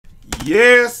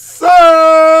Yes, sir!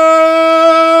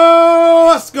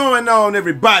 What's going on,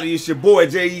 everybody? It's your boy,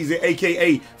 J-Easy,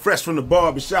 a.k.a. Fresh from the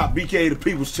Barbershop, BK the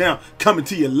People's Champ, coming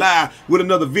to you live with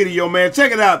another video, man.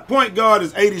 Check it out. Point guard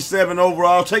is 87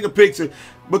 overall. Take a picture,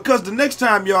 because the next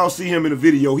time y'all see him in a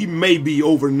video, he may be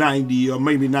over 90 or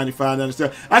maybe 95,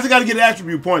 97. I just got to get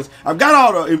attribute points. I've got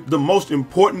all the most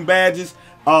important badges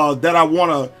that I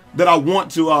want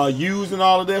to use and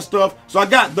all of that stuff. So I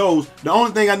got those. The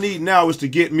only thing I need now is to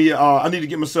get me. I need to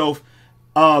get myself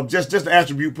just the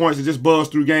attribute points and just buzz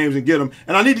through games and get them.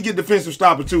 And I need to get defensive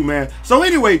stopper too, man. So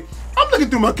anyway, I'm looking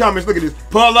through my comments. Look at this.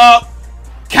 Pull up,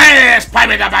 cash, pipe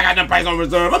it up. I got them price on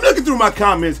reserve. I'm looking through my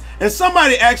comments, and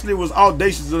somebody actually was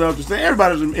audacious enough to say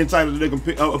everybody's entitled to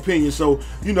their opinion. So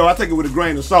you know, I take it with a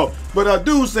grain of salt. But a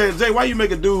dude said, Jay, why you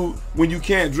make a dude when you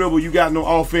can't dribble? You got no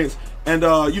offense. And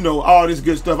you know, all this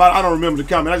good stuff. I don't remember the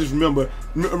comment. I just remember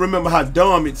how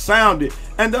dumb it sounded.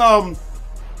 And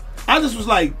I just was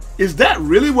like, is that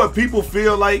really what people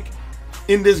feel like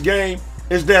in this game?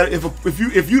 Is that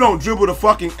if you don't dribble the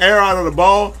fucking air out of the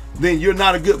ball, then you're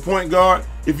not a good point guard?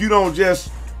 If you don't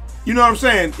just, you know what I'm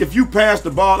saying? If you pass the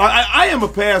ball, I am a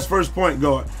pass first point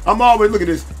guard. I'm always, look at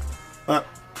this.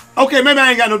 Okay, maybe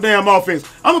I ain't got no damn offense.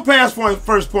 I'm a pass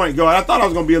first point guard. I thought I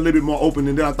was going to be a little bit more open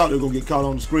than that. I thought they were going to get caught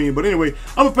on the screen. But anyway,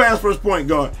 I'm a pass first point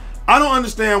guard. I don't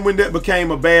understand when that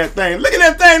became a bad thing. Look at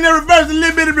that thing. They reverse a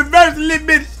little bit, reverse a little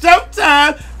bit.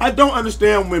 Showtime. I don't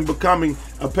understand when becoming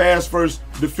a pass first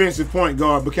defensive point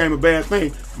guard became a bad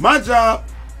thing. My job,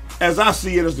 as I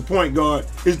see it as the point guard,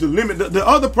 is to limit the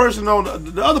other person on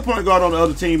the other point guard on the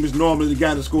other team is normally the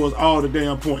guy that scores all the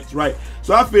damn points, right?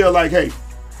 So I feel like, hey,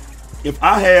 if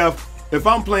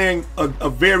I'm playing a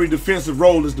very defensive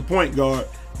role as the point guard,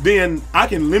 then I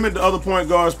can limit the other point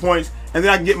guard's points, and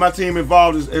then I can get my team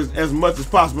involved as much as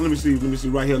possible. Let me see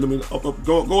right here. Let me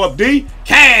go up D.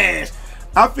 Cash.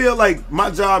 I feel like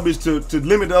my job is to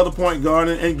limit the other point guard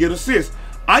and get assists.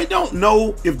 I don't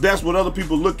know if that's what other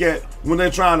people look at when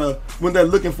they're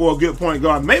looking for a good point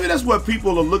guard. Maybe that's what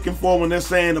people are looking for when they're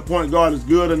saying the point guard is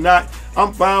good or not.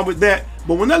 I'm fine with that.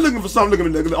 But when they're looking for something,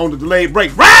 looking on the delayed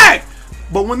break, right?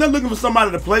 But when they're looking for somebody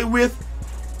to play with,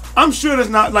 I'm sure there's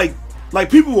not like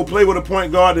people will play with a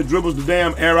point guard that dribbles the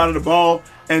damn air out of the ball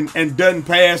and doesn't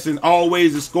pass and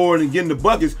always is scoring and getting the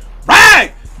buckets.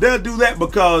 Right! They'll do that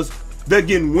because they're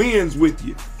getting wins with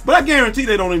you. But I guarantee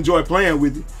they don't enjoy playing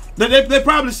with you. They're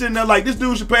probably sitting there like, this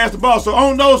dude should pass the ball. So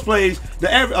on those plays,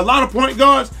 a lot of point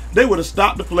guards, they would have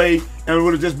stopped the play and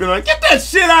would have just been like, get that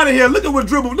shit out of here. Look at what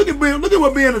dribble. Look at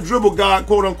what being a dribble guard,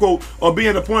 quote unquote, or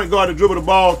being a point guard to dribble the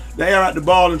ball, the air out the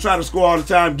ball, and try to score all the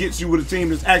time gets you with a team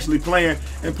that's actually playing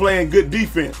and playing good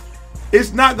defense.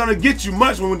 It's not gonna get you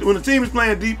much when the team is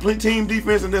playing team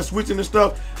defense and they're switching and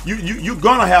stuff. You're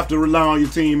gonna have to rely on your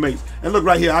teammates. And look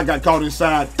right here, I got caught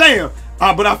inside. Damn.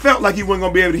 But I felt like he wasn't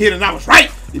gonna be able to hit, and I was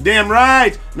right. You're damn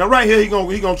right. Now right here, he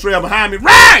gonna trail behind me.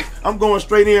 Right. I'm going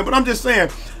straight in. But I'm just saying,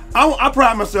 I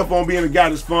pride myself on being a guy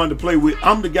that's fun to play with.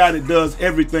 I'm the guy that does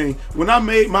everything. When I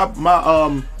made my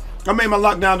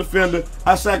lockdown defender,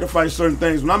 I sacrificed certain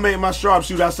things. When I made my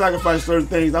sharpshooter, I sacrificed certain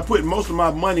things. I put most of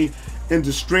my money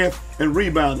into strength and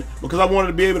rebounding because I wanted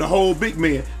to be able to hold big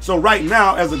men. So right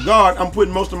now, as a guard, I'm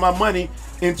putting most of my money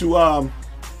into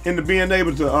being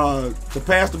able to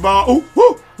pass the ball. Ooh,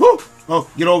 whoo, whoo. Oh,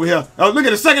 get over here. Oh, look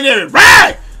at the secondary.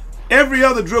 Right! Every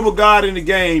other dribble guard in the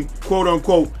game, quote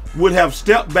unquote, would have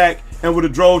stepped back and would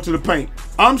have drove to the paint.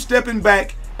 I'm stepping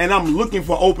back and I'm looking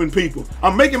for open people.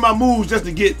 I'm making my moves just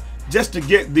to get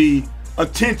the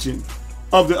attention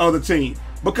of the other team.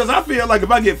 Because I feel like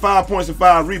if I get 5 points and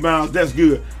 5 rebounds, that's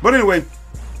good. But anyway,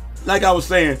 like I was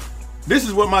saying, this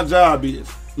is what my job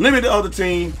is. Limit the other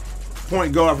team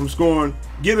point guard from scoring,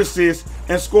 get assists,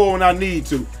 and score when I need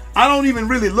to. I don't even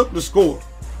really look to score.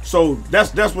 So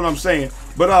that's what I'm saying.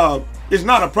 But it's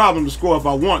not a problem to score if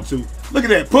I want to. Look at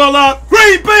that. Pull up.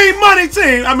 Green bean money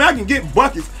team. I mean, I can get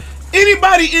buckets.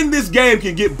 Anybody in this game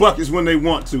can get buckets when they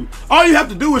want to. All you have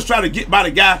to do is try to get by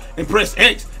the guy and press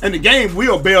X, and the game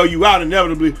will bail you out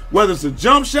inevitably, whether it's a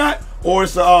jump shot or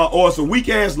it's a weak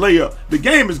ass layup. The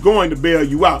game is going to bail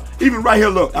you out. Even right here,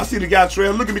 look, I see the guy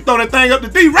trail. Look at me throw that thing up the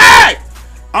D. Right!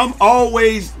 I'm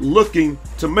always looking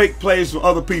to make plays for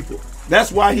other people.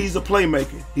 That's why he's a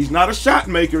playmaker. He's not a shot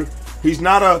maker. He's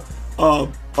not a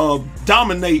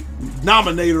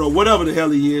dominator or whatever the hell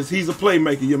he is. He's a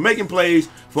playmaker. You're making plays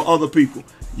for other people.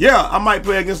 Yeah, I might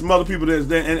play against some other people that's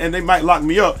there, and they might lock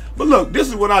me up. But look, this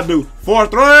is what I do.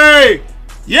 4-3.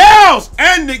 Yes,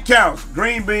 and it counts.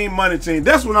 Green bean money team.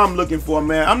 That's what I'm looking for,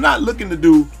 man. I'm not looking to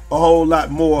do a whole lot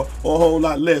more or a whole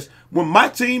lot less. When my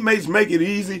teammates make it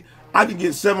easy, I can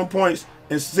get 7 points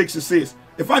and 6 assists.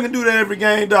 If I can do that every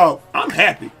game, dog, I'm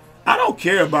happy. I don't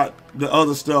care about the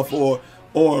other stuff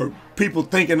or people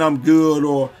thinking I'm good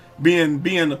or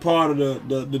being a part of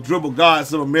the dribble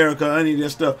gods of America, any of that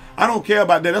stuff. I don't care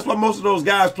about that. That's why most of those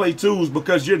guys play twos,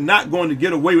 because you're not going to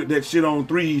get away with that shit on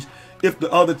threes if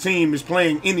the other team is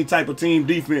playing any type of team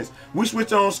defense. We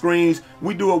switch on screens.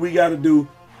 We do what we got to do.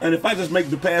 And if I just make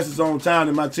the passes on time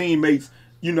and my teammates,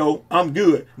 you know, I'm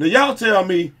good. Now, y'all tell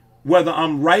me whether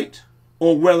I'm right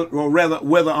or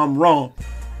whether I'm wrong.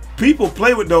 People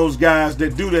play with those guys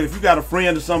that do that. If you got a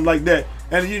friend or something like that,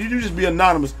 and you just be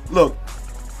anonymous. Look,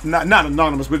 not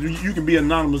anonymous, but you can be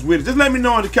anonymous with it. Just let me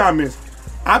know in the comments.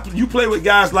 You play with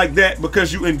guys like that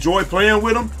because you enjoy playing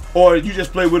with them, or you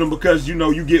just play with them because, you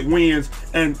know, you get wins,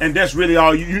 and that's really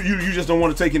all. You just don't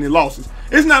want to take any losses.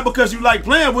 It's not because you like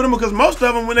playing with them, because most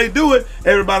of them, when they do it,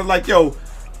 everybody's like, yo,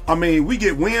 I mean, we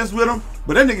get wins with them,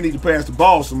 but that nigga need to pass the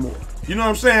ball some more. You know what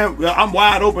I'm saying? I'm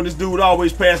wide open. This dude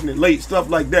always passing it late, stuff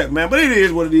like that, man. But it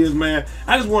is what it is, man.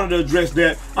 I just wanted to address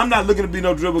that. I'm not looking to be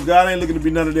no dribble guy. I ain't looking to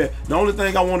be none of that. The only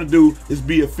thing I want to do is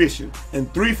be efficient.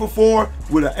 And 3 for 4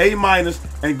 with an A-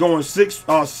 and going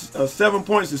 7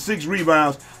 points and 6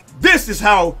 rebounds. This is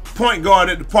how point guard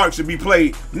at the park should be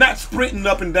played. Not sprinting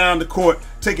up and down the court,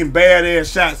 taking bad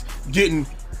ass shots, getting,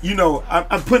 you know,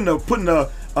 I'm putting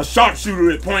a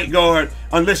sharpshooter at point guard,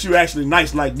 unless you're actually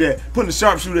nice like that. Putting a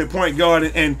sharpshooter at point guard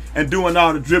and doing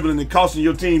all the dribbling and costing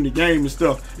your team the game and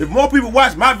stuff. If more people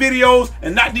watch my videos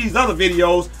and not these other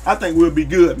videos, I think we'll be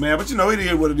good, man. But you know, it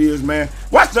is what it is, man.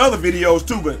 Watch the other videos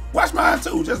too, but watch mine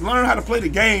too. Just learn how to play the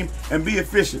game and be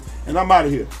efficient. And I'm out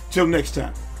of here. Till next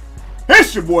time.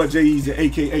 It's your boy Jay Easy,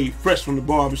 aka Fresh from the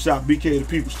Barbershop, BK the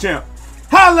People's Champ.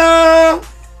 Holla!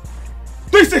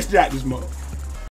 360 out this mother.